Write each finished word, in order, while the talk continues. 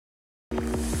Good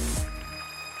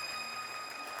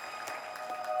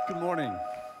morning.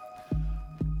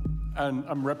 And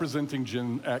I'm representing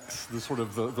Gen X, the sort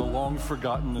of the long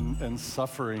forgotten and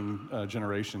suffering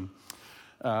generation.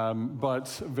 But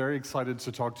very excited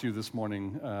to talk to you this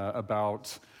morning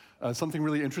about something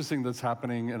really interesting that's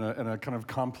happening in a kind of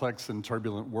complex and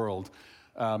turbulent world.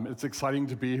 It's exciting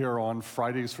to be here on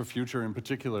Fridays for Future in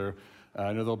particular.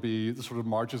 I know there'll be the sort of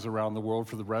marches around the world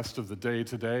for the rest of the day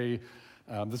today.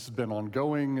 This has been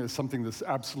ongoing. It's something that's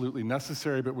absolutely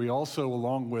necessary, but we also,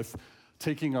 along with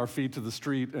taking our feet to the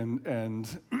street and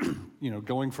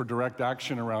going for direct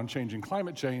action around changing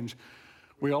climate change,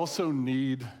 we also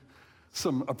need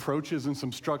some approaches and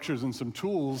some structures and some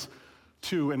tools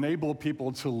to enable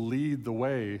people to lead the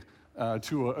way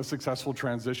to a successful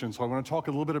transition. So I want to talk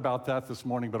a little bit about that this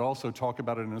morning, but also talk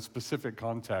about it in a specific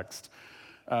context.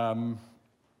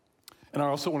 And I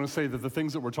also want to say that the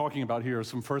things that we're talking about here are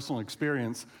some personal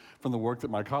experience from the work that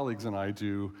my colleagues and I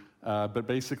do, but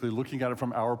basically looking at it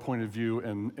from our point of view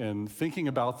and thinking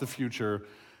about the future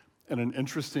in an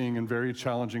interesting and very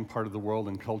challenging part of the world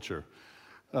and culture.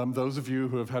 Those of you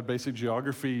who have had basic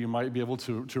geography, you might be able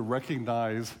to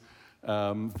recognize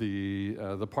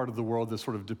the part of the world that's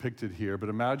sort of depicted here, but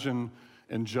imagine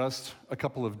in just a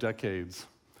couple of decades,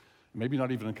 maybe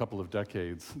not even a couple of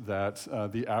decades, that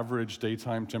the average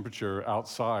daytime temperature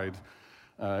outside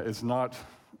is not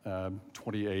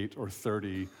 28 or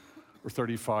 30 or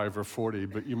 35 or 40,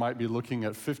 but you might be looking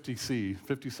at 50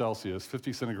 Celsius,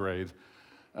 50 centigrade,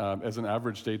 as an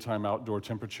average daytime outdoor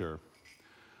temperature.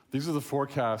 These are the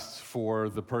forecasts for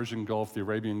the Persian Gulf, the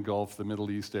Arabian Gulf, the Middle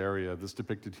East area that's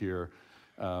depicted here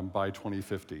by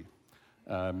 2050.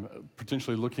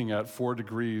 Potentially looking at 4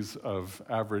 degrees of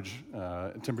average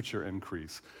temperature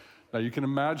increase. Now you can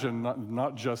imagine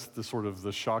not just the sort of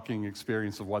the shocking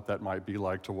experience of what that might be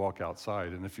like to walk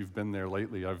outside. And if you've been there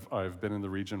lately, I've been in the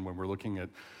region when we're looking at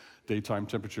daytime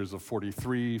temperatures of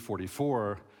 43,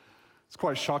 44. It's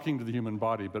quite shocking to the human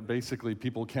body, but basically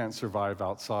people can't survive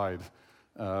outside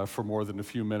for more than a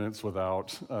few minutes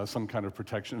without some kind of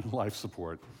protection and life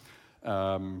support.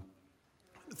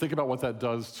 Think about what that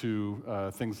does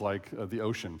to things like the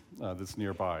ocean that's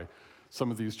nearby.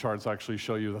 Some of these charts actually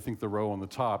show you, I think the row on the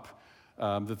top,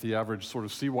 that the average sort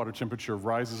of seawater temperature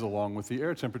rises along with the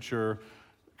air temperature,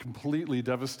 completely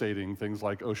devastating things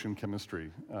like ocean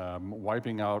chemistry,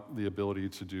 wiping out the ability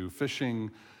to do fishing,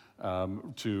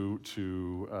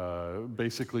 to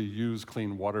basically use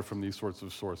clean water from these sorts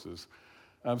of sources.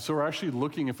 So we're actually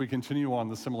looking, if we continue on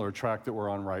the similar track that we're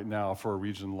on right now for a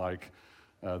region like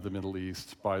the Middle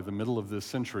East, by the middle of this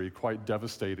century, quite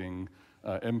devastating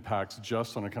impacts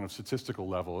just on a kind of statistical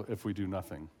level if we do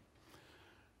nothing.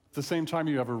 At the same time,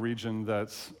 you have a region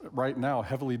that's right now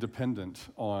heavily dependent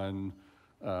on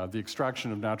the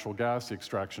extraction of natural gas, the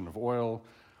extraction of oil,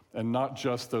 and not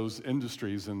just those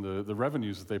industries and the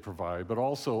revenues that they provide, but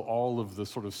also all of the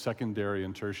sort of secondary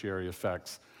and tertiary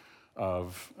effects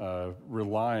of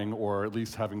relying or at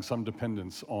least having some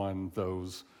dependence on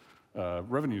those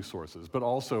revenue sources, but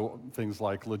also things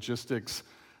like logistics,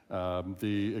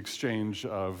 the exchange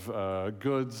of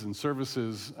goods and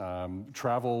services,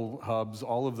 travel hubs,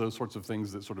 all of those sorts of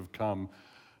things that sort of come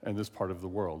in this part of the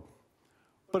world.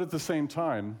 But at the same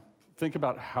time, think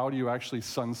about how do you actually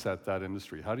sunset that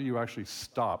industry? How do you actually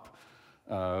stop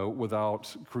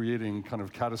without creating kind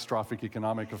of catastrophic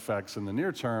economic effects in the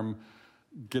near term,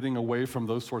 getting away from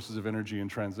those sources of energy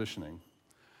and transitioning?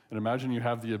 And imagine you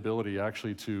have the ability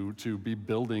actually to be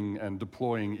building and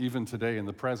deploying, even today in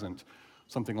the present,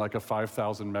 something like a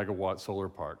 5,000 megawatt solar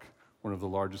park, one of the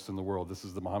largest in the world. This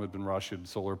is the Mohammed bin Rashid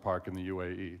Solar Park in the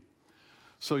UAE.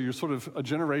 So you're sort of a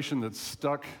generation that's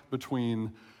stuck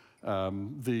between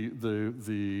the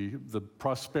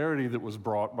prosperity that was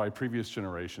brought by previous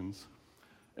generations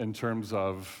in terms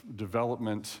of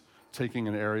development, taking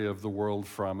an area of the world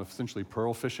from essentially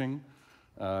pearl fishing.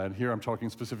 And here I'm talking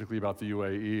specifically about the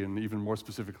UAE and even more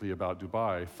specifically about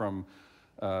Dubai. From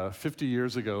 50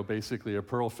 years ago, basically a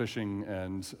pearl fishing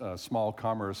and small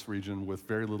commerce region with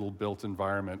very little built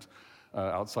environment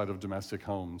outside of domestic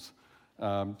homes,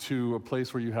 to a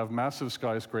place where you have massive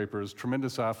skyscrapers,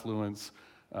 tremendous affluence,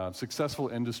 successful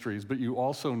industries, but you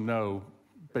also know,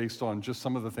 based on just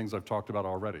some of the things I've talked about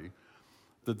already,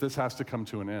 that this has to come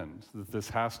to an end, that this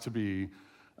has to be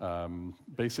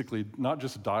basically not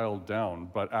just dialed down,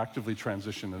 but actively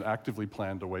transitioned and actively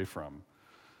planned away from.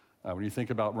 When you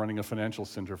think about running a financial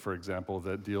center, for example,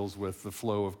 that deals with the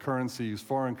flow of currencies,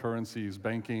 foreign currencies,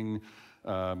 banking,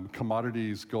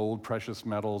 commodities, gold, precious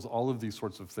metals, all of these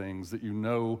sorts of things that you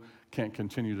know can't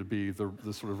continue to be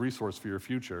the sort of resource for your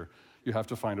future, you have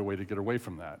to find a way to get away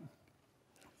from that.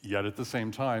 Yet at the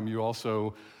same time, you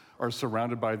also are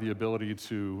surrounded by the ability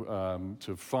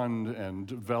to fund and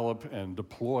develop and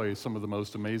deploy some of the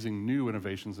most amazing new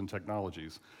innovations and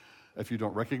technologies. If you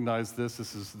don't recognize this,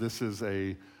 this is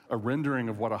a rendering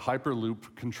of what a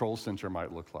Hyperloop control center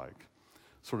might look like.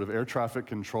 Sort of air traffic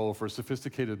control for a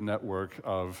sophisticated network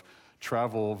of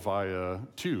travel via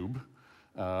tube.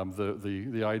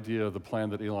 The idea, the plan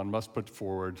that Elon Musk put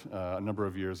forward a number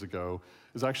of years ago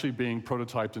is actually being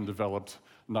prototyped and developed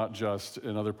not just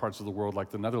in other parts of the world like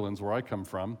the Netherlands, where I come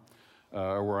from,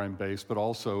 or where I'm based, but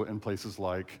also in places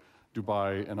like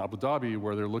Dubai and Abu Dhabi,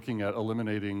 where they're looking at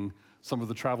eliminating some of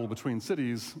the travel between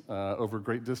cities over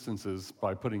great distances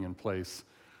by putting in place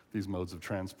these modes of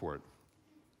transport.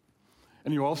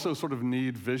 And you also sort of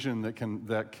need vision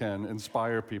that can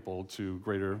inspire people to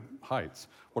greater heights.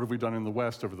 What have we done in the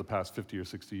West over the past 50 or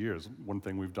 60 years? One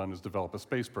thing we've done is develop a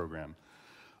space program.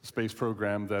 A space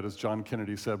program that, as John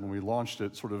Kennedy said when we launched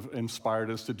it, sort of inspired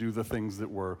us to do the things that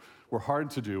were hard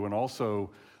to do, and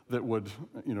also that would,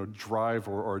 drive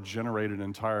or generate an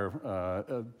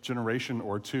entire generation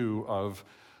or two of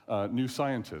new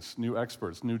scientists, new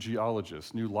experts, new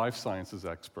geologists, new life sciences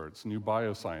experts, new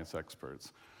bioscience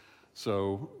experts.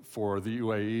 So for the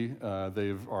UAE,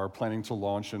 they are planning to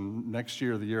launch next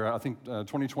year, I think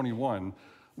 2021,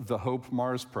 the Hope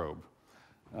Mars probe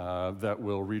that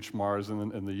will reach Mars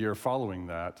in the year following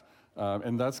that.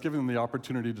 And that's giving them the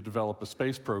opportunity to develop a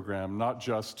space program, not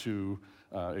just to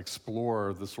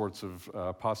explore the sorts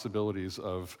of possibilities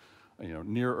of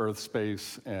near-Earth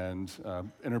space and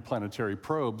interplanetary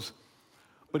probes,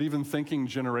 but even thinking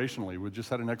generationally. We just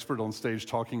had an expert on stage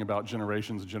talking about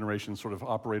generations. Generations sort of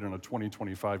operate on a 20,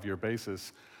 25-year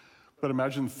basis. But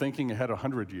imagine thinking ahead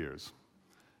 100 years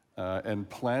and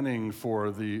planning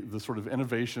for the sort of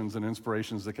innovations and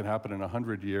inspirations that can happen in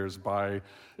 100 years by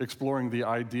exploring the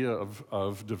idea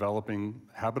of developing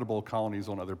habitable colonies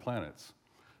on other planets.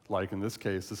 Like in this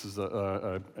case, this is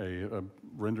a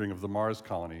rendering of the Mars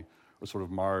colony, or sort of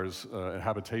Mars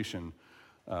habitation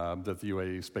that the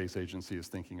UAE Space Agency is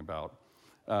thinking about.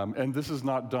 And this is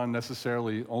not done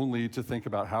necessarily only to think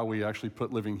about how we actually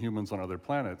put living humans on other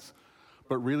planets,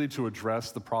 but really to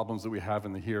address the problems that we have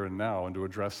in the here and now, and to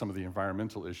address some of the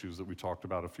environmental issues that we talked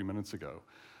about a few minutes ago,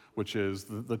 which is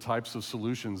the types of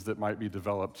solutions that might be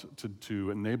developed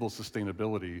to enable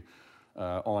sustainability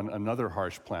on another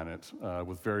harsh planet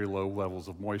with very low levels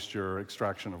of moisture,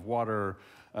 extraction of water,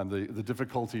 and the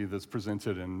difficulty that's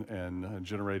presented in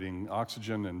generating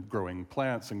oxygen and growing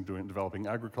plants and developing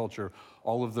agriculture.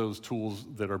 All of those tools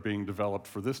that are being developed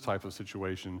for this type of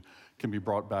situation can be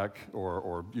brought back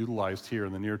or utilized here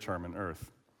in the near term in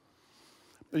Earth.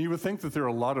 And you would think that there are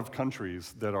a lot of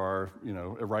countries that are,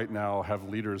 right now have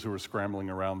leaders who are scrambling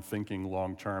around thinking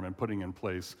long term and putting in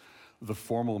place the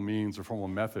formal means or formal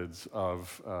methods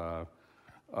of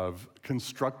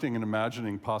constructing and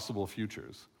imagining possible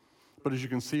futures. But as you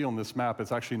can see on this map,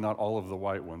 it's actually not all of the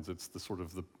white ones. It's the sort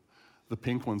of the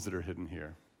pink ones that are hidden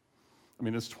here. I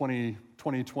mean, it's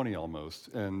 2020 almost,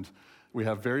 and we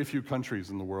have very few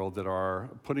countries in the world that are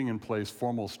putting in place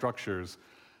formal structures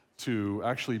to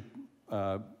actually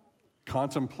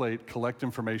contemplate, collect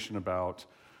information about,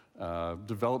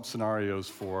 develop scenarios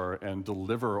for, and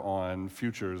deliver on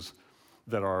futures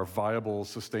that are viable,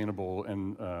 sustainable,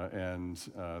 and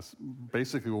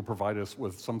basically will provide us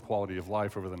with some quality of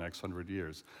life over the next 100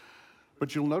 years.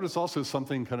 But you'll notice also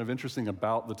something kind of interesting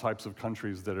about the types of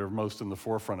countries that are most in the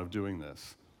forefront of doing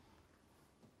this.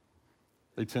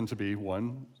 They tend to be,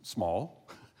 one, small.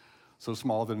 So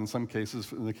small that in some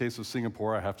cases, in the case of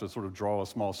Singapore, I have to sort of draw a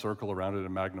small circle around it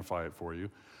and magnify it for you.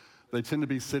 They tend to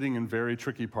be sitting in very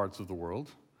tricky parts of the world.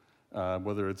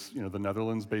 Whether it's the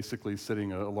Netherlands basically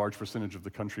sitting a large percentage of the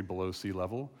country below sea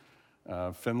level,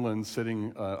 Finland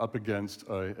sitting up against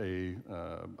a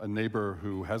neighbor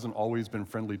who hasn't always been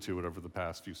friendly to it over the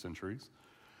past few centuries.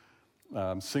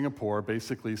 Singapore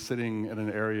basically sitting in an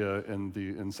area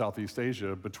in Southeast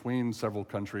Asia between several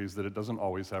countries that it doesn't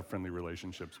always have friendly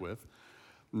relationships with,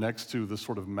 next to the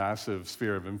sort of massive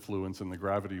sphere of influence and the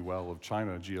gravity well of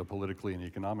China geopolitically and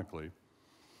economically.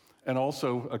 And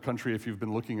also a country, if you've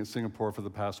been looking at Singapore for the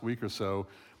past week or so,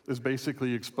 is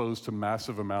basically exposed to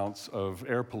massive amounts of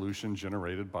air pollution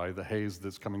generated by the haze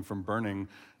that's coming from burning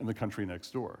in the country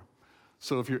next door.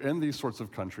 So if you're in these sorts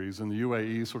of countries, and the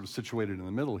UAE is sort of situated in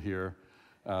the middle here,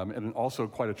 and also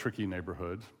quite a tricky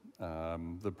neighborhood,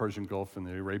 the Persian Gulf and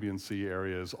the Arabian Sea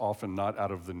area is often not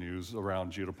out of the news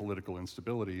around geopolitical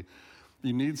instability.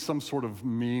 You need some sort of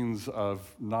means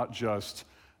of not just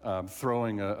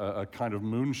throwing a kind of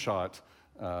moonshot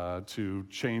to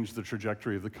change the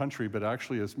trajectory of the country, but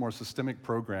actually a more systemic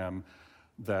program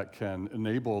that can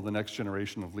enable the next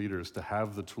generation of leaders to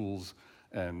have the tools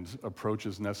and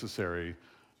approaches necessary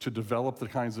to develop the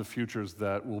kinds of futures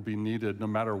that will be needed no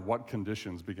matter what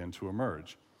conditions begin to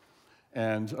emerge.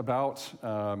 And about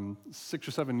 6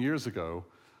 or 7 years ago,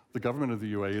 the government of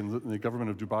the UAE and the government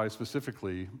of Dubai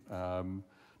specifically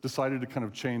decided to kind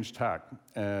of change tack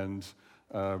and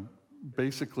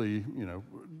basically,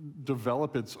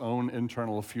 develop its own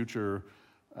internal future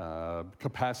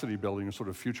capacity building or sort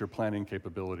of future planning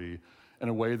capability in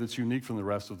a way that's unique from the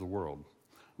rest of the world.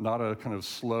 Not a kind of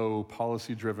slow,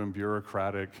 policy-driven,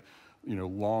 bureaucratic,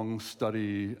 long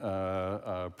study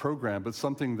program, but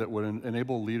something that would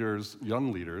enable leaders,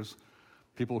 young leaders,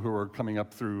 people who are coming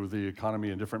up through the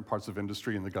economy in different parts of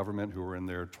industry and the government who are in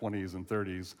their 20s and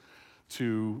 30s,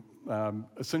 to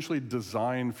essentially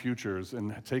design futures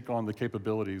and take on the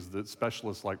capabilities that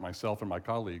specialists like myself and my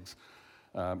colleagues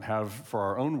have for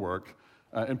our own work,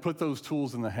 and put those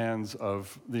tools in the hands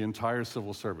of the entire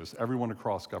civil service, everyone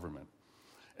across government,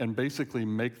 and basically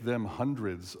make them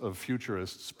hundreds of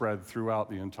futurists spread throughout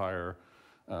the entire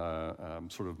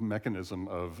sort of mechanism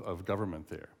of government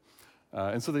there.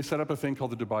 And so they set up a thing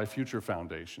called the Dubai Future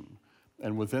Foundation.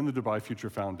 And within the Dubai Future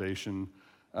Foundation,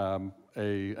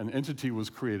 an entity was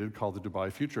created called the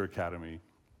Dubai Future Academy.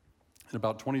 In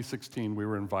about 2016, we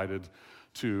were invited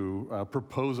to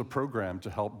propose a program to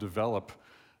help develop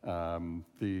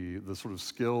the sort of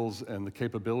skills and the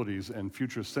capabilities and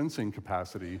future sensing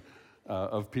capacity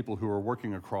of people who are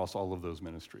working across all of those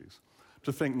ministries.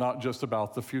 To think not just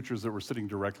about the futures that were sitting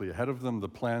directly ahead of them, the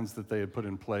plans that they had put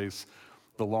in place,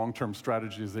 the long-term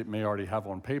strategies they may already have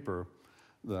on paper,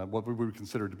 what we would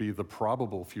consider to be the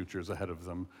probable futures ahead of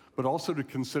them, but also to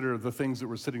consider the things that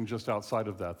were sitting just outside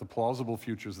of that, the plausible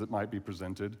futures that might be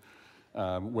presented,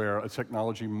 where a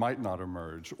technology might not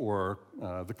emerge, or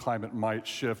the climate might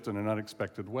shift in an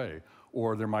unexpected way,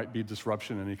 or there might be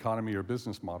disruption in economy or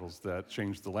business models that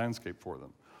change the landscape for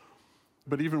them.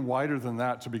 But even wider than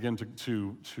that, to begin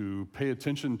to pay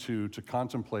attention to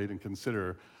contemplate and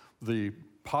consider the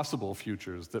possible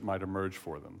futures that might emerge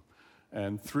for them.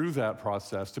 And through that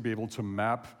process, to be able to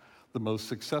map the most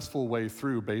successful way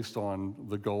through based on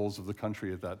the goals of the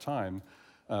country at that time,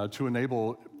 to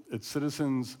enable its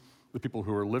citizens, the people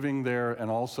who are living there,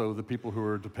 and also the people who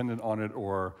are dependent on it,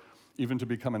 or even to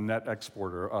become a net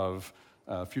exporter of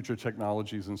future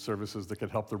technologies and services that could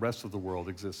help the rest of the world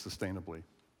exist sustainably.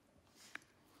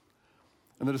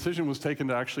 And the decision was taken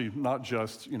to actually not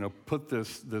just, put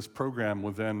this program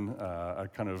within a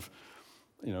kind of,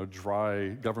 dry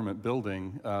government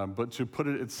building, but to put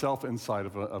it itself inside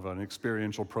of an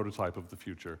experiential prototype of the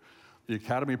future. The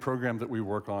Academy program that we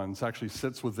work on actually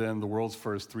sits within the world's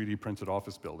first 3D printed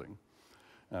office building.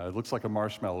 It looks like a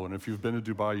marshmallow, and if you've been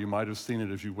to Dubai, you might have seen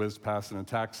it as you whizzed past in a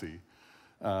taxi.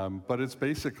 But it's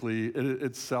basically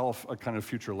itself a kind of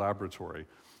future laboratory.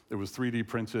 It was 3D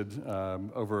printed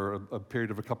over a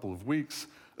period of a couple of weeks,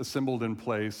 assembled in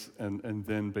place, and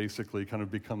then basically kind of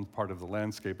become part of the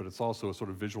landscape, but it's also a sort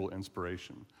of visual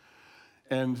inspiration.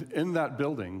 And in that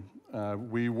building,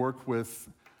 we work with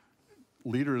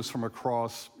leaders from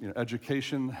across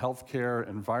education, healthcare,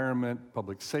 environment,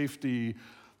 public safety,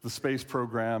 the space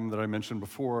program that I mentioned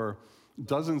before,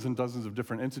 dozens and dozens of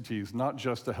different entities, not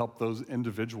just to help those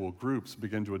individual groups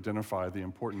begin to identify the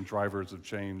important drivers of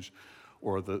change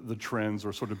or the trends,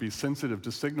 or sort of be sensitive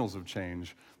to signals of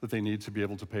change that they need to be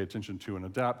able to pay attention to and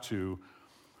adapt to,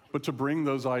 but to bring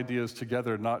those ideas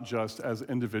together not just as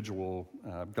individual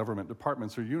government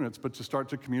departments or units, but to start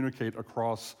to communicate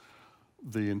across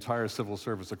the entire civil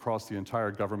service, across the entire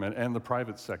government and the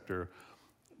private sector,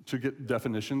 to get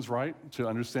definitions right, to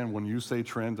understand when you say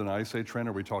trend and I say trend,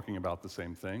 are we talking about the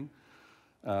same thing?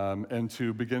 And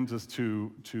to begin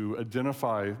to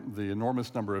identify the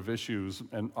enormous number of issues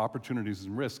and opportunities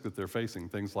and risks that they're facing,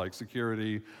 things like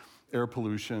security, air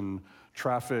pollution,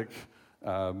 traffic,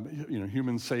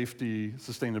 human safety,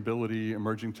 sustainability,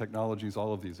 emerging technologies,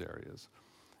 all of these areas.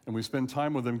 And we spend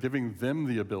time with them, giving them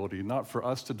the ability, not for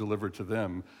us to deliver to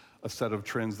them a set of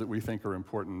trends that we think are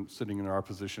important sitting in our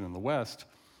position in the West,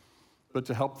 but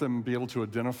to help them be able to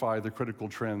identify the critical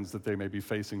trends that they may be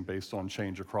facing based on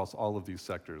change across all of these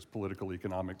sectors: political,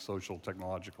 economic, social,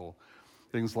 technological.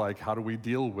 Things like, how do we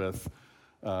deal with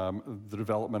the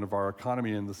development of our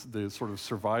economy and the sort of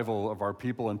survival of our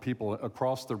people and people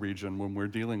across the region when we're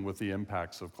dealing with the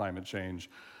impacts of climate change,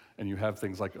 and you have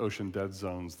things like ocean dead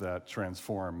zones that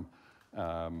transform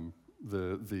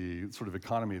the sort of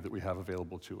economy that we have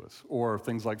available to us, or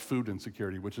things like food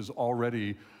insecurity, which has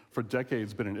already for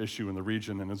decades been an issue in the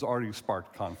region and has already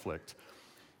sparked conflict.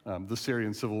 The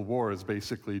Syrian civil war is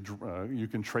basically, you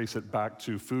can trace it back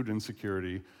to food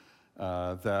insecurity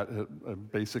that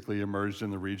basically emerged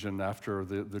in the region after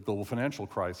the global financial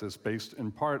crisis, based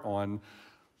in part on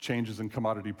changes in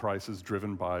commodity prices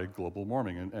driven by global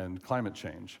warming and climate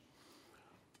change.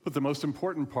 But the most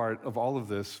important part of all of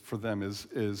this for them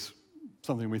is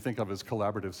something we think of as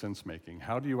collaborative sense-making.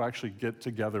 How do you actually get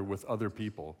together with other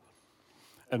people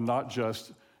and not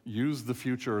just use the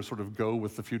future, or sort of go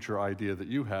with the future idea that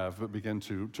you have, but begin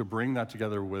to bring that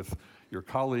together with your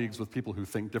colleagues, with people who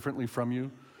think differently from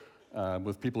you,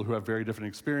 with people who have very different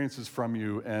experiences from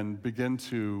you, and begin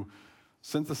to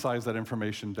synthesize that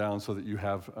information down so that you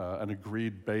have an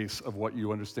agreed base of what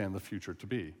you understand the future to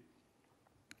be.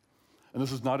 And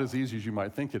this is not as easy as you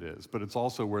might think it is, but it's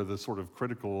also where the sort of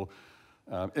critical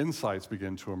insights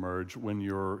begin to emerge when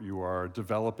you are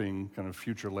developing kind of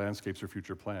future landscapes or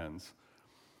future plans.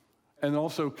 And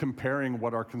also comparing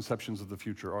what our conceptions of the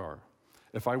future are.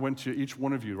 If I went to each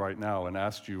one of you right now and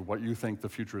asked you what you think the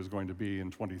future is going to be in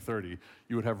 2030,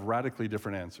 you would have radically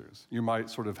different answers. You might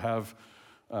sort of have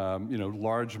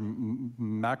large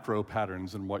macro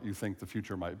patterns in what you think the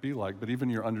future might be like, but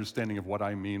even your understanding of what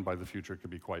I mean by the future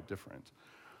could be quite different.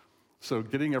 So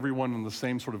getting everyone in the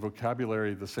same sort of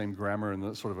vocabulary, the same grammar, and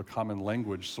the sort of a common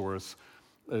language source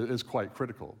is quite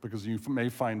critical, because you may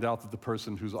find out that the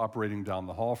person who's operating down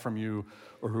the hall from you,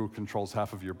 or who controls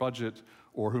half of your budget,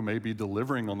 or who may be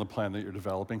delivering on the plan that you're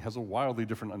developing, has a wildly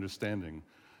different understanding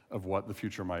of what the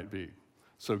future might be.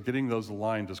 So getting those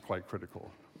aligned is quite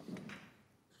critical.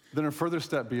 Then a further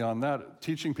step beyond that,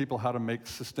 teaching people how to make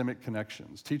systemic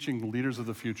connections, teaching leaders of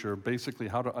the future basically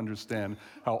how to understand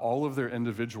how all of their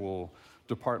individual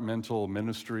departmental,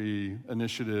 ministry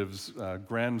initiatives,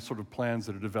 grand sort of plans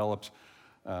that are developed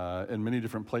in many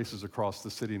different places across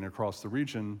the city and across the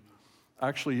region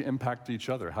actually impact each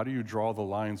other. How do you draw the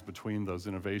lines between those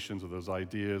innovations or those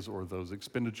ideas or those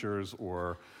expenditures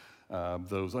or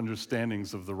those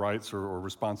understandings of the rights or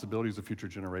responsibilities of future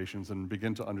generations, and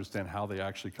begin to understand how they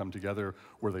actually come together,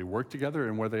 where they work together,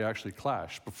 and where they actually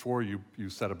clash before you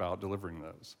set about delivering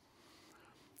those.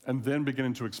 And then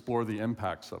beginning to explore the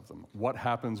impacts of them. What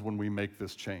happens when we make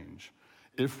this change?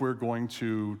 If we're going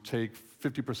to take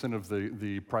 50% of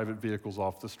the private vehicles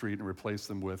off the street and replace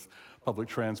them with public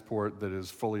transport that is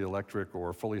fully electric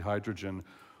or fully hydrogen,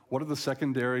 what are the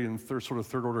secondary and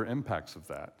third-order impacts of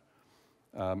that?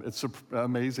 It's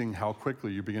amazing how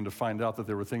quickly you begin to find out that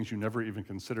there were things you never even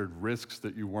considered, risks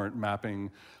that you weren't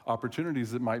mapping,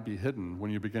 opportunities that might be hidden when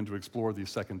you begin to explore these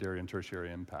secondary and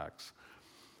tertiary impacts.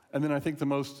 And then I think the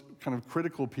most kind of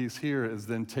critical piece here is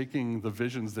then taking the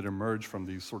visions that emerge from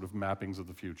these sort of mappings of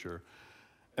the future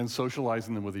and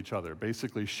socializing them with each other,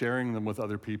 basically sharing them with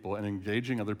other people and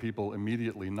engaging other people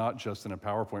immediately, not just in a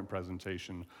PowerPoint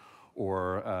presentation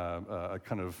or a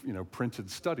kind of printed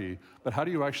study, but how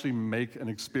do you actually make an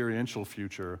experiential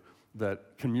future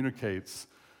that communicates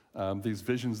these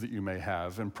visions that you may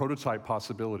have and prototype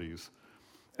possibilities,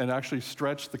 and actually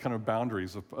stretch the kind of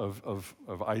boundaries of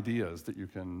ideas that you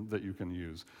can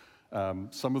use.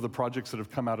 Some of the projects that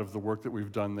have come out of the work that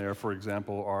we've done there, for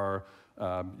example, are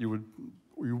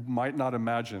you might not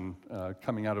imagine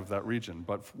coming out of that region,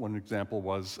 but one example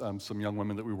was some young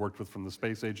women that we worked with from the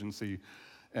Space Agency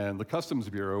and the Customs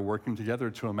Bureau working together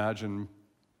to imagine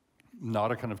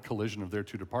not a kind of collision of their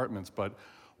two departments, but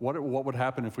what would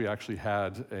happen if we actually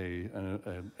had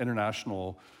an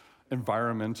international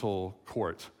environmental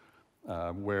court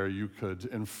where you could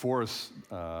enforce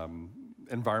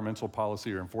environmental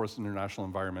policy or enforce international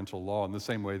environmental law in the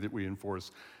same way that we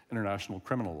enforce international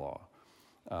criminal law.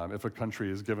 If a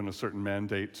country is given a certain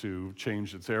mandate to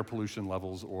change its air pollution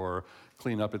levels or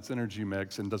clean up its energy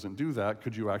mix and doesn't do that,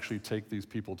 could you actually take these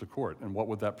people to court? And what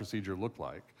would that procedure look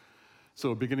like?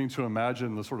 So beginning to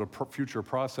imagine the sort of future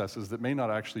processes that may not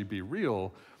actually be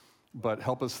real, but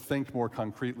help us think more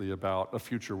concretely about a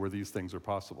future where these things are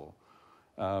possible.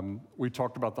 We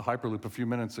talked about the Hyperloop a few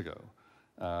minutes ago.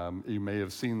 You may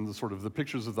have seen the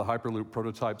pictures of the Hyperloop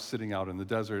prototypes sitting out in the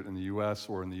desert in the US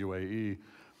or in the UAE.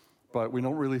 But we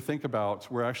don't really think about,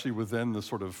 we're actually within the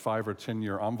sort of 5 or 10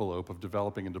 year envelope of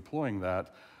developing and deploying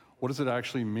that. What does it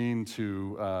actually mean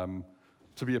to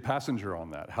be a passenger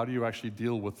on that? How do you actually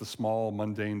deal with the small,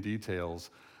 mundane details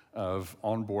of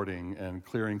onboarding and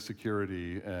clearing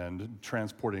security and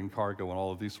transporting cargo and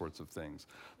all of these sorts of things?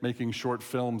 Making short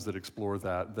films that explore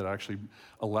that actually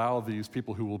allow these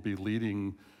people who will be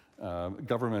leading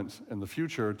government in the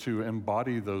future to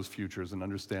embody those futures and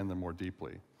understand them more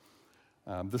deeply.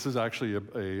 This is actually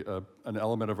an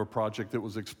element of a project that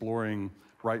was exploring,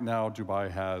 right now Dubai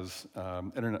has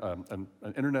an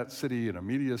internet city and a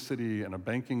media city and a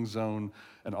banking zone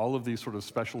and all of these sort of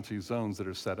specialty zones that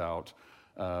are set out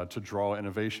to draw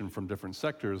innovation from different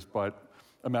sectors, but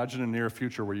Imagine a near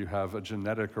future where you have a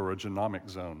genetic or a genomic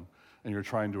zone, and you're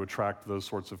trying to attract those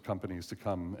sorts of companies to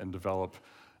come and develop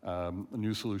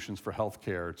new solutions for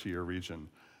healthcare to your region.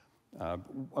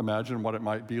 Imagine what it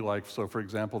might be like. So, for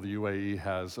example, the UAE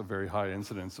has a very high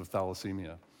incidence of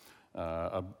thalassemia,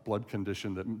 a blood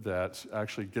condition that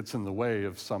actually gets in the way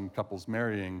of some couples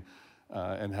marrying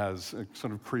and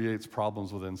sort of creates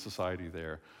problems within society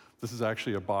there. This is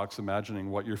actually a box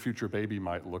imagining what your future baby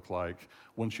might look like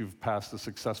once you've passed a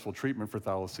successful treatment for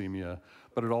thalassemia,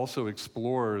 but it also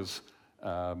explores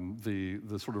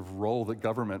the sort of role that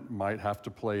government might have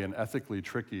to play in ethically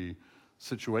tricky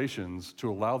situations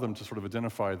to allow them to sort of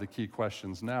identify the key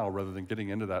questions now rather than getting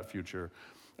into that future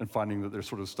and finding that they're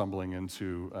sort of stumbling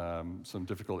into some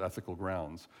difficult ethical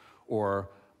grounds. Or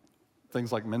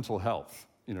things like mental health.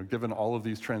 Given all of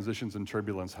these transitions and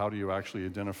turbulence, how do you actually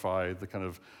identify the kind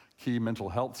of key mental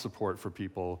health support for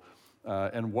people?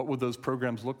 And what would those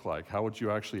programs look like? How would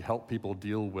you actually help people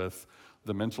deal with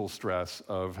the mental stress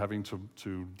of having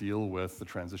to deal with the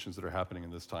transitions that are happening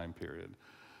in this time period?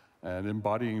 And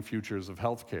embodying futures of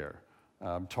healthcare,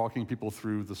 talking people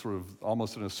through the sort of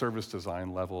almost in a service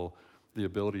design level, the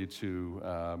ability to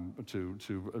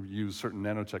use certain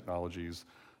nanotechnologies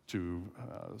to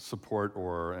support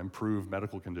or improve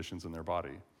medical conditions in their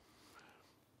body.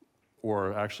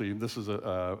 Or actually, this is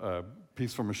a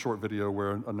piece from a short video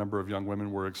where a number of young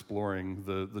women were exploring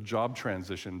the job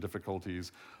transition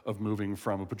difficulties of moving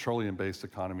from a petroleum-based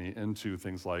economy into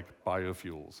things like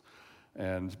biofuels.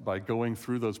 And by going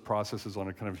through those processes on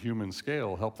a kind of human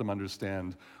scale, help them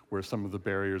understand where some of the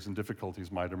barriers and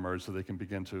difficulties might emerge so they can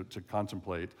begin to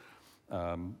contemplate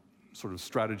sort of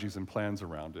strategies and plans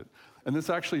around it. And this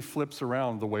actually flips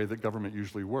around the way that government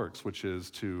usually works, which is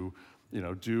to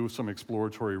do some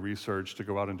exploratory research, to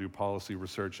go out and do policy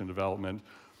research and development,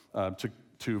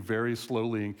 to very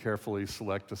slowly and carefully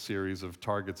select a series of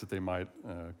targets that they might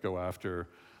go after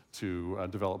to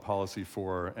develop policy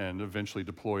for and eventually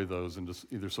deploy those and just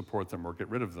either support them or get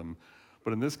rid of them.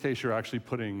 But in this case, you're actually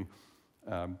putting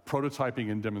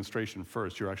prototyping and demonstration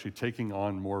first. You're actually taking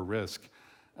on more risk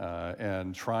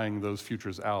and trying those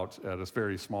futures out at a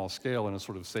very small scale in a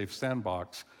sort of safe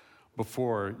sandbox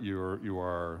before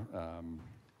you're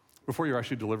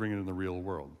actually delivering it in the real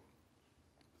world.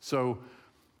 So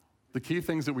the key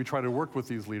things that we try to work with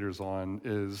these leaders on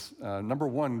is, number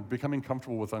one, becoming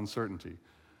comfortable with uncertainty.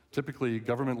 Typically,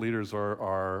 government leaders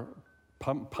are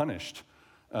punished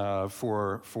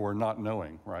for not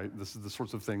knowing, right? This is the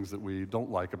sorts of things that we don't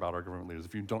like about our government leaders.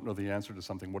 If you don't know the answer to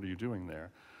something, what are you doing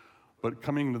there? But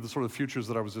coming to the sort of futures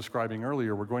that I was describing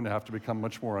earlier, we're going to have to become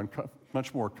much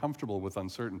more comfortable with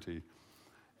uncertainty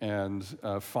and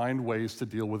find ways to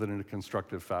deal with it in a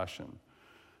constructive fashion.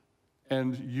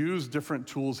 And use different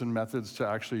tools and methods to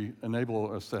actually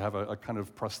enable us to have a kind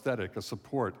of prosthetic, a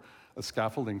support, a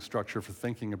scaffolding structure for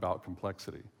thinking about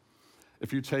complexity.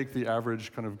 If you take the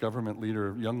average kind of government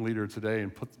leader, young leader today,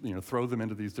 and throw them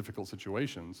into these difficult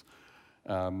situations,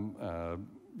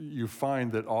 you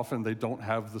find that often they don't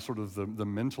have the sort of the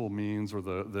mental means or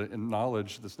the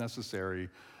knowledge that's necessary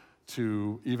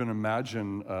to even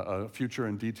imagine a future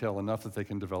in detail enough that they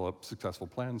can develop successful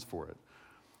plans for it.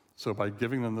 So by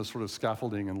giving them the sort of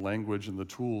scaffolding and language and the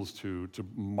tools to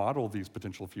model these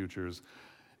potential futures,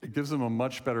 it gives them a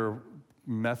much better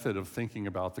method of thinking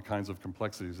about the kinds of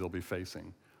complexities they'll be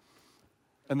facing.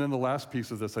 And then the last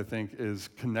piece of this, I think, is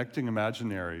connecting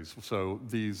imaginaries. So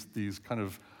these kind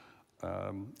of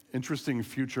interesting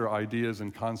future ideas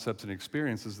and concepts and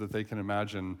experiences that they can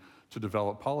imagine to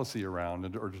develop policy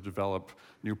around or to develop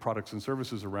new products and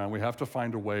services around. We have to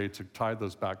find a way to tie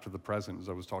those back to the present, as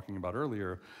I was talking about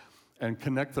earlier, and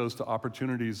connect those to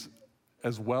opportunities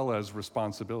as well as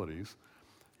responsibilities.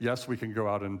 Yes, we can go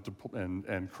out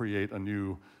and create a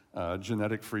new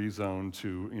genetic-free zone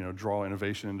to draw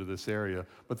innovation into this area,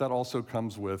 but that also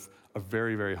comes with a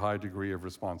very, very high degree of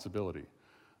responsibility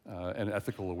and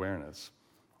ethical awareness.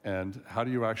 And how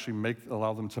do you actually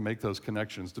allow them to make those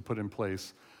connections, to put in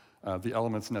place the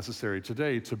elements necessary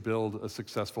today to build a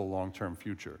successful long-term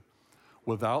future?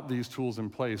 Without these tools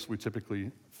in place, we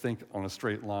typically think on a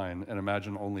straight line and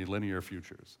imagine only linear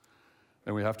futures.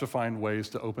 And we have to find ways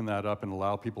to open that up and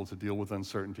allow people to deal with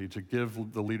uncertainty, to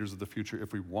give the leaders of the future,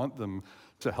 if we want them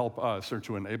to help us or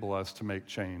to enable us to make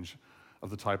change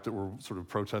of the type that we're sort of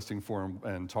protesting for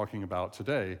and talking about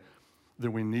today,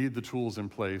 then we need the tools in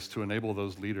place to enable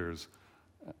those leaders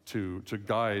to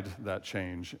guide that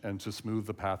change and to smooth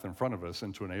the path in front of us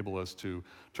and to enable us to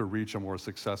reach a more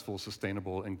successful,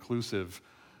 sustainable, inclusive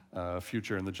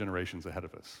future in the generations ahead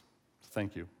of us.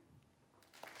 Thank you.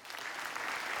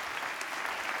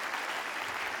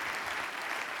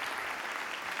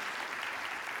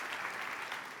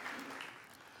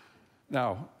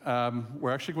 Now,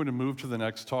 we're actually going to move to the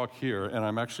next talk here, and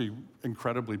I'm actually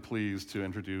incredibly pleased to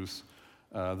introduce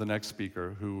the next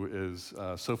speaker, who is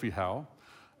Sophie Howe,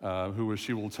 who, as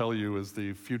she will tell you, is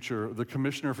the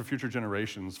Commissioner for Future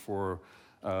Generations for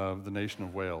the nation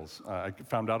of Wales. I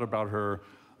found out about her,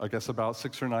 I guess, about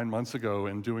 6 or 9 months ago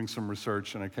in doing some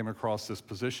research, and I came across this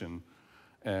position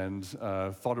and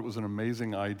thought it was an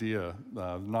amazing idea,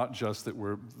 not just that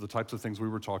we're the types of things we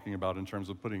were talking about in terms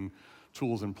of putting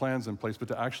tools and plans in place, but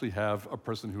to actually have a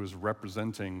person who is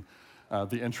representing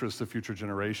the interests of future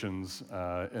generations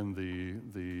in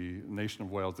the nation of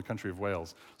Wales, the country of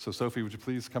Wales. So Sophie, would you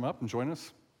please come up and join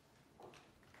us?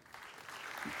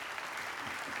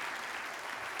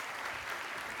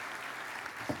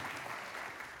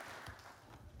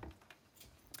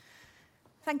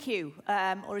 Thank you,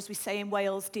 or as we say in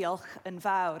Wales, diolch yn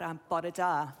fawr am bore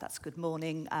da. That's good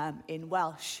morning in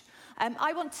Welsh.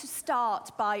 I want to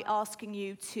start by asking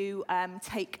you to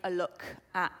take a look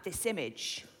at this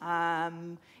image.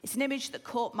 It's an image that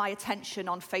caught my attention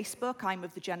on Facebook. I'm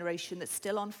of the generation that's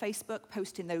still on Facebook,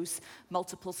 posting those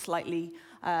multiple slightly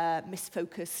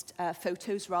misfocused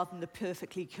photos rather than the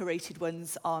perfectly curated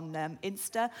ones on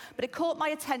Insta. But it caught my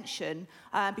attention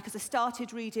because I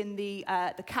started reading the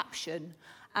caption,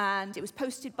 and it was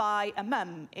posted by a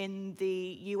mum in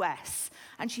the US.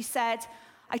 And she said,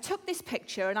 I took this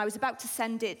picture and I was about to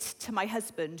send it to my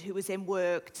husband, who was in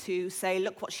work, to say,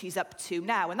 look what she's up to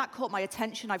now. And that caught my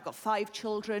attention. I've got 5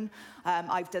 children.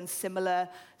 I've done similar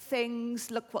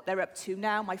things. Look what they're up to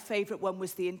now. My favorite one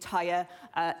was the entire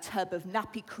tub of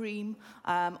nappy cream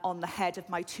on the head of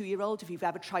my 2-year-old. If you've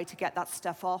ever tried to get that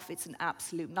stuff off, it's an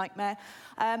absolute nightmare.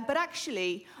 But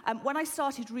actually, when I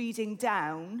started reading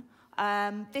down,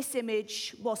 this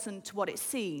image wasn't what it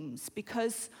seems,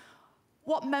 because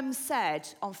what Mum said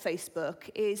on Facebook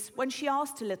is when she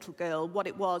asked a little girl what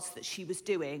it was that she was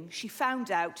doing, she found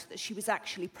out that she was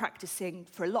actually practicing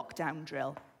for a lockdown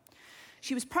drill.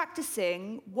 She was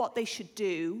practicing what they should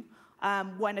do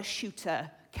when a shooter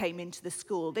came into the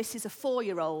school. This is a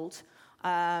 4-year-old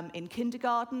in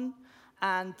kindergarten,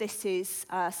 and this is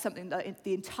something that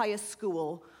the entire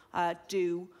school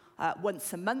do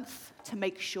once a month to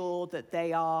make sure that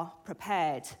they are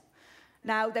prepared.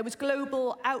 Now, there was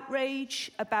global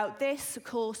outrage about this. Of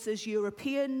course, as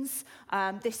Europeans,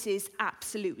 this is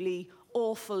absolutely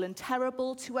awful and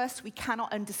terrible to us. We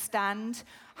cannot understand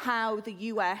how the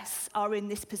US are in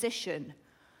this position.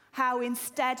 How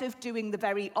instead of doing the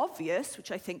very obvious, which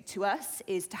I think to us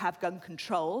is to have gun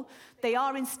control, they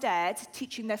are instead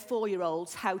teaching their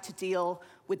 4-year-olds how to deal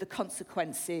with the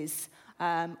consequences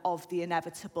of the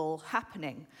inevitable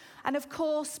happening. And of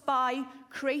course, by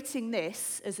creating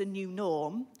this as a new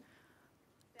norm,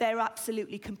 they're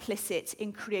absolutely complicit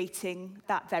in creating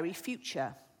that very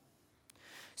future.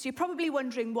 So you're probably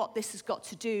wondering what this has got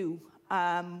to do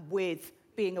with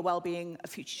being a Wellbeing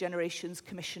of Future Generations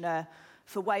Commissioner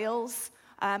for Wales,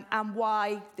 and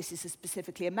why this is a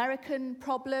specifically American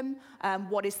problem.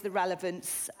 What is the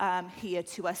relevance here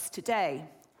to us today?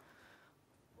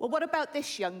 Well, what about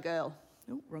this young girl?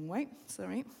 Oh, wrong way,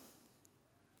 sorry.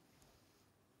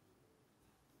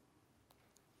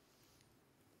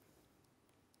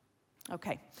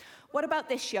 Okay, what about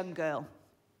this young girl?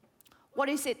 What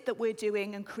is it that we're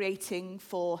doing and creating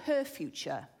for her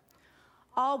future?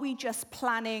 Are we just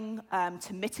planning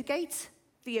to mitigate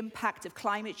the impact of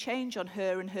climate change on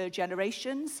her and her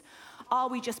generations? Are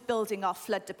we just building our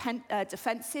flood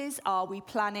defences? Are we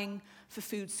planning for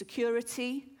food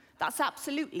security? That's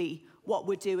absolutely what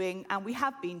we're doing and we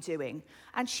have been doing.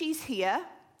 And she's here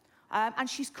and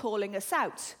she's calling us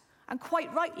out. And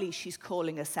quite rightly she's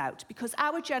calling us out, because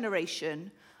our generation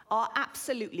are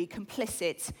absolutely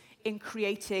complicit in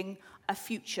creating a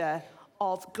future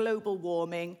of global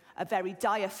warming, a very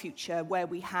dire future where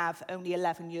we have only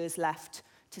 11 years left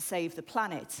to save the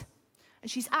planet. And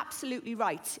she's absolutely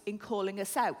right in calling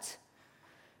us out,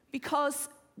 because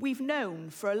we've known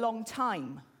for a long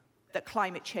time that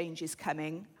climate change is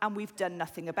coming, and we've done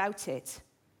nothing about it.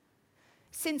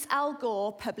 Since Al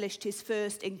Gore published his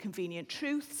first Inconvenient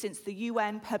Truth, since the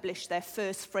UN published their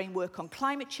first framework on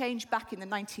climate change back in the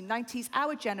 1990s,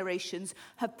 our generations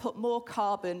have put more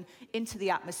carbon into the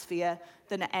atmosphere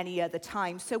than at any other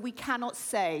time. So we cannot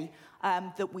say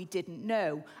that we didn't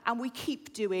know, and we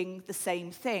keep doing the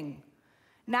same thing.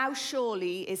 Now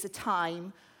surely is a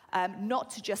time not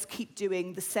to just keep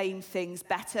doing the same things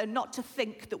better, not to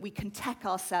think that we can tech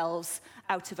ourselves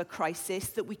out of a crisis,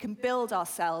 that we can build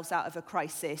ourselves out of a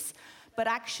crisis, but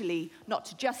actually not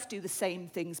to just do the same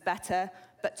things better,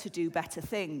 but to do better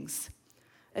things.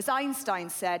 As Einstein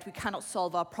said, we cannot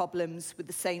solve our problems with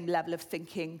the same level of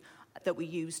thinking that we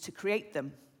use to create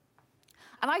them.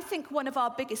 And I think one of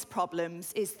our biggest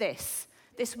problems is this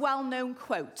well-known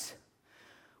quote.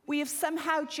 We have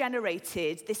somehow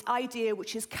generated this idea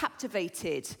which has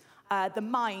captivated the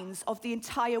minds of the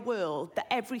entire world that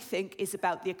everything is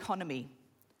about the economy,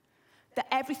 that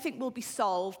everything will be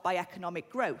solved by economic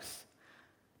growth,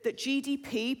 that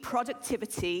GDP,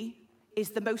 productivity,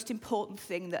 is the most important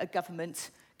thing that a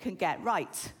government can get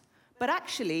right. But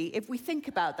actually, if we think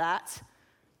about that,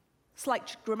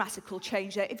 slight grammatical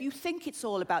change there, if you think it's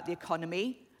all about the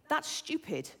economy, that's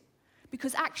stupid,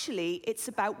 because actually it's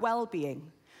about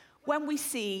well-being. When we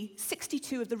see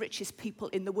 62 of the richest people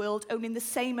in the world owning the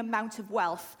same amount of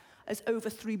wealth as over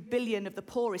 3 billion of the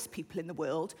poorest people in the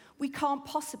world, we can't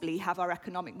possibly have our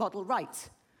economic model right.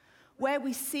 Where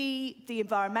we see the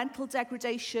environmental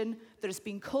degradation that has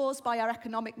been caused by our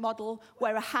economic model,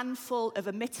 where a handful of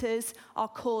emitters are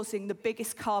causing the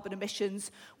biggest carbon emissions,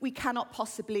 we cannot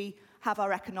possibly have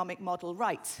our economic model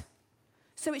right.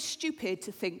 So it's stupid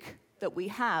to think that we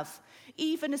have.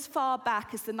 Even as far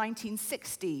back as the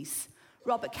 1960s,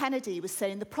 Robert Kennedy was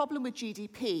saying the problem with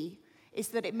GDP is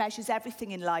that it measures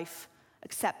everything in life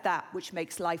except that which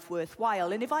makes life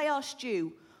worthwhile. And if I asked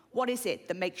you, what is it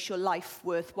that makes your life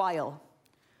worthwhile?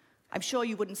 I'm sure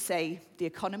you wouldn't say the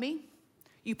economy.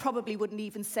 You probably wouldn't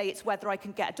even say it's whether I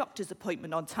can get a doctor's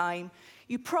appointment on time.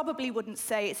 You probably wouldn't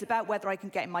say it's about whether I can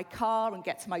get in my car and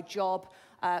get to my job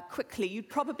quickly. You'd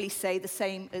probably say the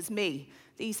same as me.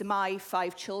 These are my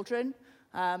 5 children.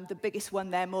 The biggest one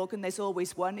there, Morgan, there's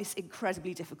always one. It's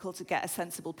incredibly difficult to get a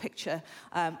sensible picture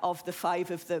of the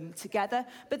 5 of them together.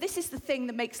 But this is the thing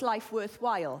that makes life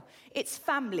worthwhile. It's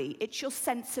family. It's your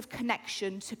sense of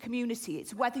connection to community.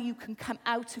 It's whether you can come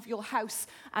out of your house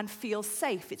and feel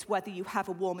safe. It's whether you have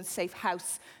a warm and safe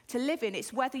house to live in.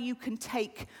 It's whether you can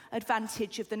take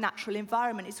advantage of the natural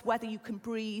environment. It's whether you can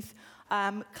breathe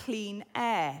clean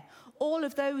air. All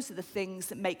of those are the things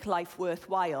that make life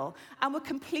worthwhile, and we're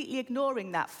completely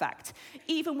ignoring that fact.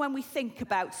 Even when we think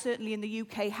about, certainly in the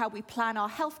UK, how we plan our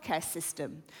healthcare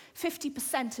system,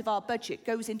 50% of our budget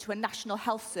goes into a national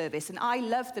health service, and I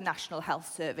love the National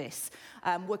Health Service.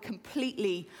 We're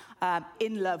completely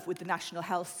in love with the National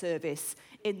Health Service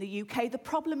in the UK. The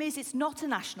problem is it's not a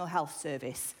National Health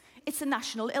Service. It's a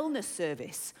national illness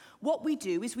service. What we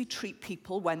do is we treat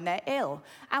people when they're ill,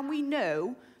 and we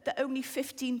know that only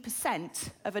 15%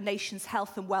 of a nation's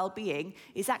health and well-being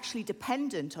is actually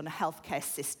dependent on a healthcare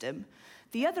system.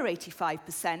 The other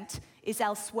 85% is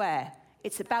elsewhere.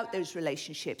 It's about those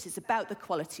relationships. It's about the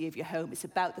quality of your home. It's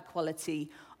about the quality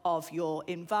of your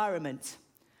environment.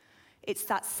 It's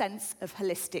that sense of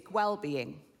holistic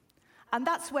well-being. And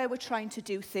that's where we're trying to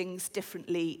do things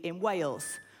differently in Wales.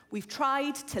 We've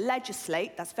tried to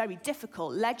legislate, that's very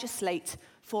difficult, legislate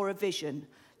for a vision.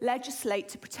 Legislate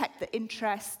to protect the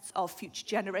interests of future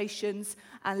generations,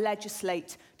 and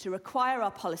legislate to require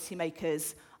our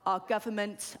policymakers, our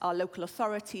government, our local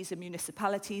authorities and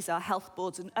municipalities, our health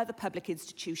boards and other public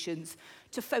institutions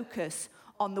to focus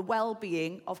on the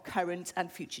well-being of current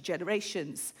and future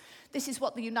generations. This is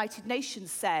what the United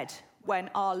Nations said when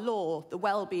our law, the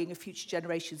Wellbeing of Future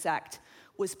Generations Act,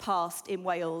 was passed in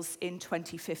Wales in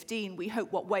 2015. We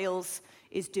hope what Wales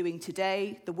is doing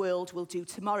today, the world will do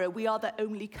tomorrow. We are the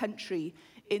only country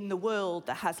in the world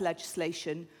that has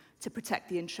legislation to protect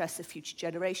the interests of future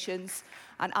generations,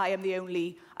 and I am the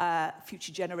only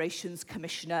Future Generations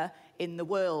Commissioner in the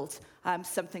world,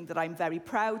 something that I'm very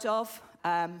proud of.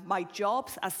 My job,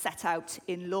 as set out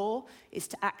in law, is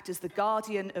to act as the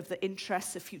guardian of the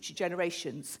interests of future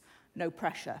generations. No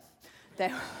pressure.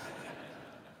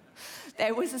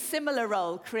 There was a similar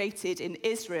role created in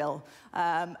Israel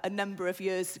a number of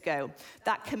years ago.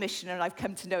 That commissioner, and I've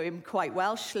come to know him quite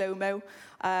well, Shlomo,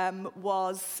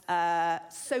 was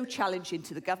so challenging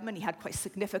to the government. He had quite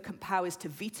significant powers to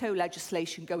veto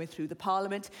legislation going through the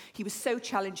parliament. He was so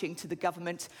challenging to the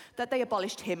government that they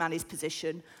abolished him and his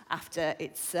position after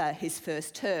his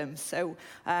first term. So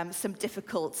some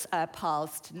difficult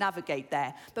paths to navigate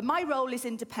there. But my role is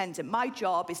independent. My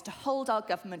job is to hold our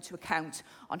government to account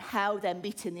on how they're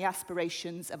meeting the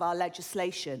aspirations of our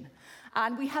legislation.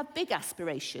 And we have big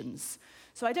aspirations.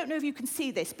 So I don't know if you can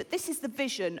see this, but this is the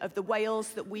vision of the Wales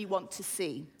that we want to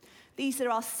see. These are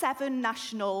our 7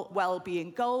 national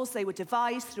well-being goals. They were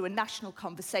devised through a national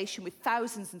conversation with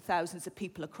thousands and thousands of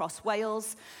people across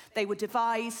Wales. They were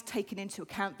devised taking into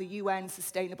account the UN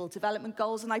Sustainable Development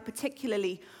Goals, and I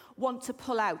particularly want to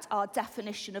pull out our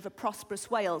definition of a prosperous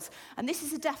Wales. And this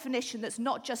is a definition that's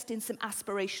not just in some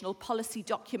aspirational policy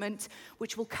document,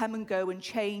 which will come and go and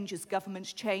change as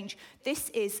governments change. This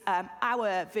is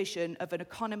our vision of an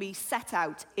economy set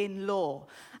out in law.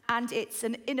 And it's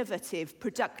an innovative,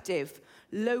 productive,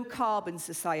 low-carbon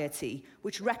society,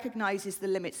 which recognises the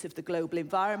limits of the global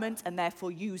environment and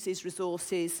therefore uses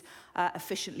resources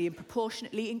efficiently and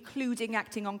proportionately, including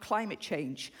acting on climate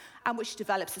change, and which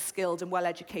develops a skilled and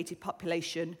well-educated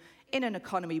population in an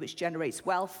economy which generates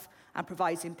wealth and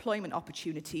provides employment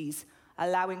opportunities,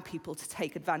 allowing people to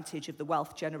take advantage of the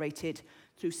wealth generated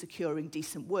through securing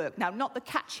decent work. Now, not the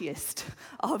catchiest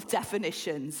of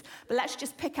definitions, but let's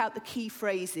just pick out the key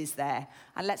phrases there,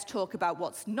 and let's talk about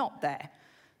what's not there.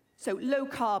 So,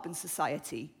 low-carbon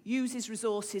society uses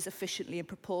resources efficiently and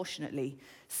proportionately,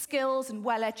 skills and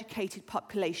well-educated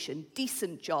population,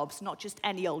 decent jobs, not just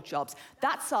any old jobs.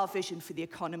 That's our vision for the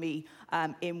economy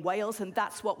in Wales, and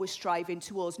that's what we're striving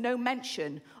towards. No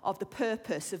mention of the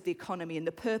purpose of the economy and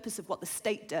the purpose of what the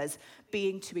state does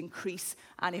being to increase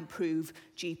and improve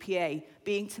GPA,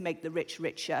 being to make the rich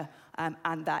richer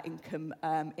and that income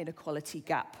inequality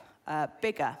gap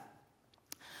bigger.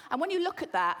 And when you look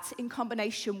at that in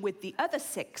combination with the other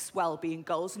 6 well-being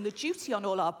goals, and the duty on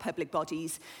all our public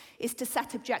bodies is to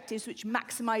set objectives which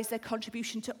maximise their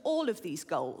contribution to all of these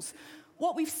goals.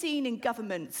 What we've seen in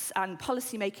governments and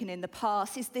policymaking in the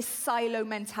past is this silo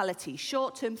mentality,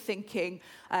 short-term thinking,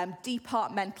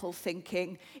 departmental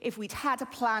thinking. If we'd had a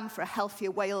plan for a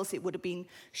healthier Wales, it would have been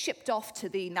shipped off to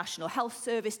the National Health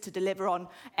Service to deliver on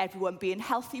everyone being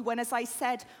healthy, when, as I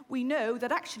said, we know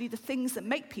that actually the things that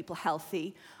make people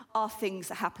healthy are things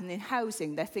that happen in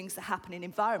housing, they're things that happen in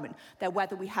environment, they're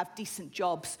whether we have decent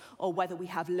jobs or whether we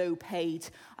have low-paid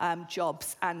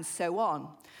jobs and so on.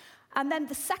 And then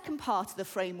the second part of the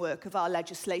framework of our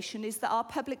legislation is that our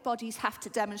public bodies have to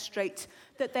demonstrate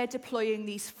that they're deploying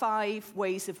these 5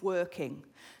 ways of working.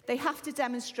 They have to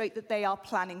demonstrate that they are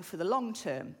planning for the long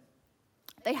term.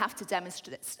 They have to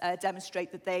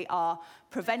demonstrate that they are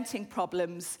preventing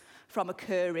problems from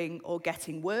occurring or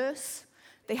getting worse.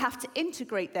 They have to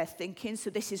integrate their thinking, so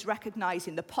this is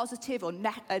recognising the positive or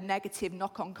negative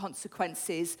knock-on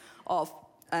consequences of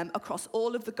across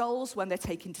all of the goals when they're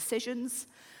taking decisions.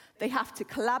 They have to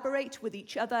collaborate with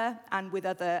each other and with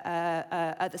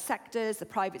other sectors, the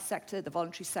private sector, the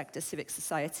voluntary sector, civic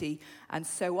society, and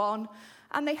so on.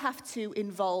 And they have to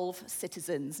involve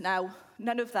citizens. Now,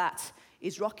 none of that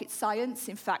is rocket science.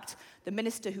 In fact, the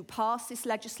minister who passed this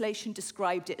legislation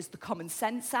described it as the Common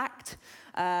Sense Act.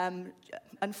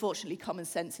 Unfortunately, common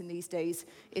sense in these days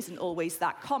isn't always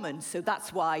that common, so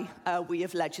that's why we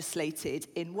have legislated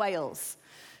in Wales.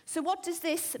 So what does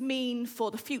this mean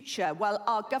for the future? Well,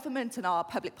 our government and our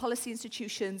public policy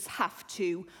institutions have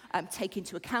to take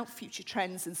into account future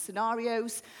trends and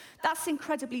scenarios. That's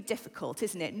incredibly difficult,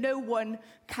 isn't it? No one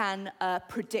can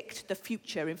predict the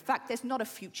future. In fact, there's not a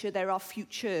future, there are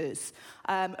futures.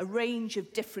 A range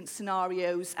of different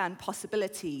scenarios and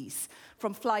possibilities.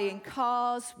 From flying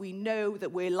cars, we know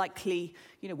that we're likely,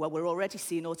 we're already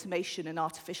seeing automation and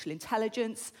artificial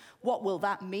intelligence. What will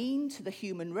that mean to the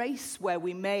human race, where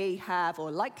we may have or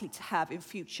likely to have in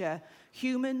future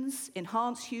humans,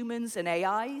 enhanced humans and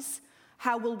AIs?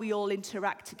 How will we all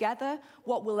interact together?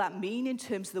 What will that mean in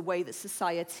terms of the way that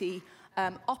society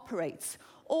operates?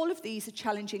 All of these are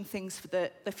challenging things for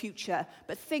the future,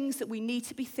 but things that we need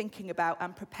to be thinking about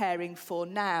and preparing for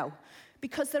now.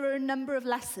 Because there are a number of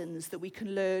lessons that we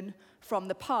can learn from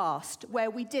the past where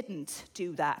we didn't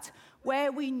do that,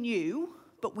 where we knew,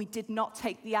 but we did not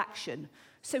take the action.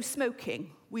 So smoking,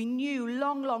 we knew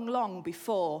long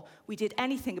before we did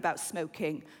anything about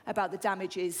smoking, about the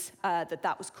damages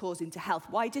that was causing to health.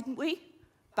 Why didn't we?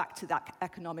 Back to that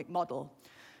economic model.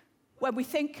 When we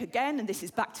think again, and this is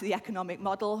back to the economic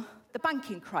model, the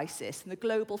banking crisis and the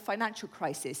global financial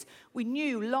crisis, we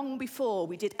knew long before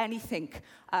we did anything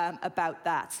about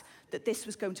that this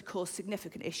was going to cause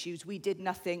significant issues. We did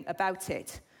nothing about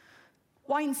it.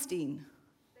 Weinstein,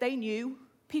 they knew,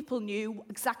 people knew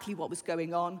exactly what was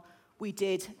going on. We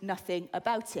did nothing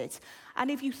about it. And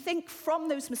if you think from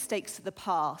those mistakes of the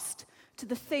past to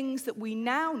the things that we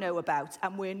now know about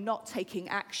and we're not taking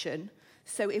action,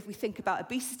 so if we think about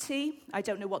obesity, I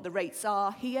don't know what the rates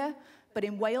are here, but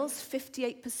in Wales,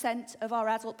 58% of our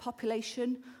adult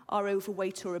population are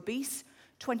overweight or obese.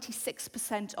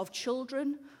 26% of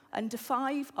children under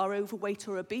 5 are overweight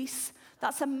or obese.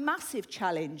 That's a massive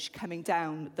challenge coming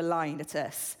down the line at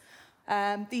us.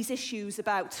 These issues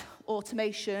about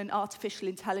automation, artificial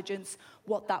intelligence,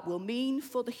 what that will mean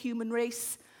for the human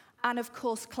race, and of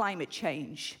course, climate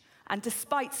change. And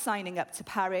despite signing up to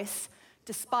Paris,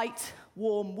 despite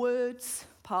warm words,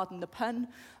 pardon the pun,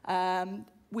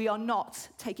 we are not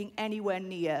taking anywhere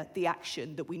near the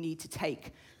action that we need to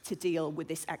take to deal with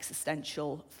this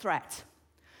existential threat.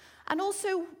 And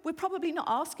also, we're probably not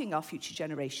asking our future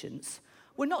generations,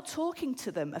 We're not talking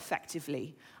to them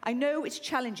effectively. I know it's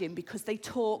challenging because they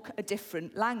talk a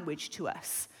different language to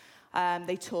us.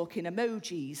 They talk in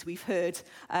emojis. We've heard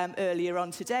earlier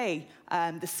on today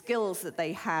the skills that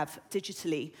they have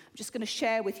digitally. I'm just going to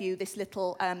share with you this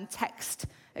little text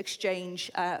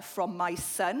exchange from my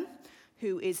son,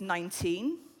 who is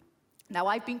 19. Now,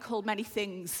 I've been called many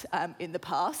things in the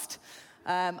past.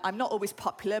 I'm not always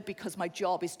popular because my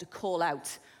job is to call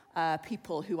out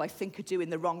people who I think are doing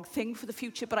the wrong thing for the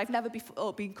future, but I've never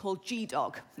before been called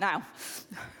G-Dog. Now,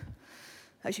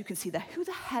 as you can see there, who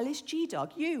the hell is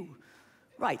G-Dog? You.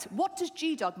 Right, what does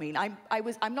G-Dog mean?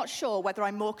 I'm not sure whether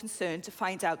I'm more concerned to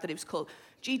find out that it was called,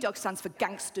 G-Dog stands for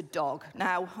gangster dog.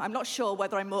 Now, I'm not sure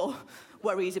whether I'm more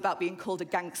worried about being called a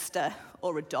gangster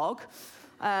or a dog.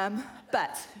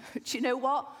 But do you know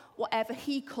what? Whatever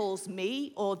he calls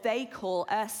me or they call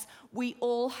us, we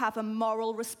all have a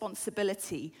moral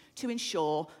responsibility to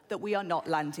ensure that we are not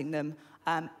landing them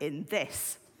in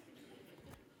this.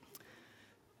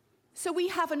 So we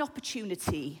have an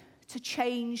opportunity to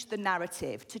change the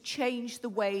narrative, to change the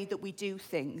way that we do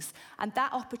things, and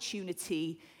that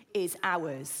opportunity is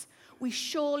ours. We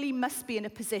surely must be in a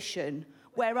position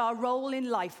where our role in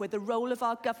life, where the role of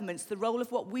our governments, the role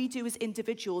of what we do as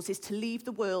individuals is to leave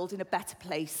the world in a better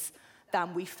place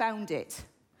than we found it.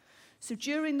 So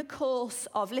during the course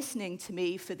of listening to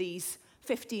me for these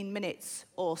 15 minutes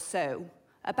or so,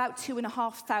 about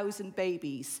 2,500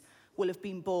 babies will have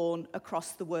been born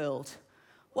across the world.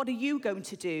 What are you going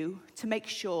to do to make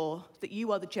sure that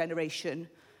you are the generation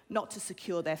not to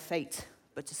secure their fate,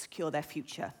 but to secure their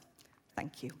future?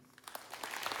 Thank you.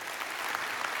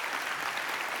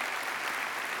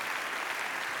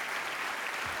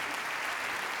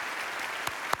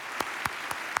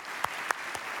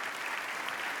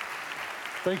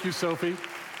 Thank you, Sophie.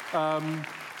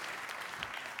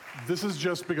 This has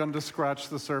just begun to scratch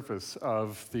the surface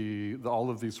of all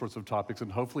of these sorts of topics,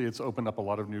 and hopefully it's opened up a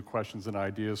lot of new questions and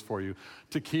ideas for you.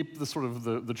 To keep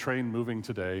the train moving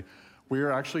today, we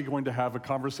are actually going to have a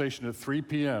conversation at 3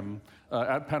 p.m.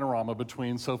 At Panorama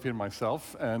between Sophie and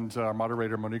myself and our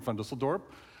moderator, Monique van Dusseldorp.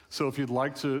 So if you'd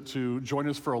like to join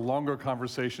us for a longer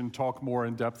conversation, talk more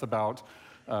in depth about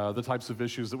the types of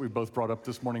issues that we both brought up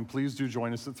this morning, please do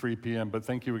join us at 3 p.m. But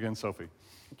thank you again, Sophie.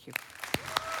 Thank you.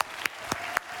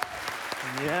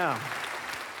 Yeah.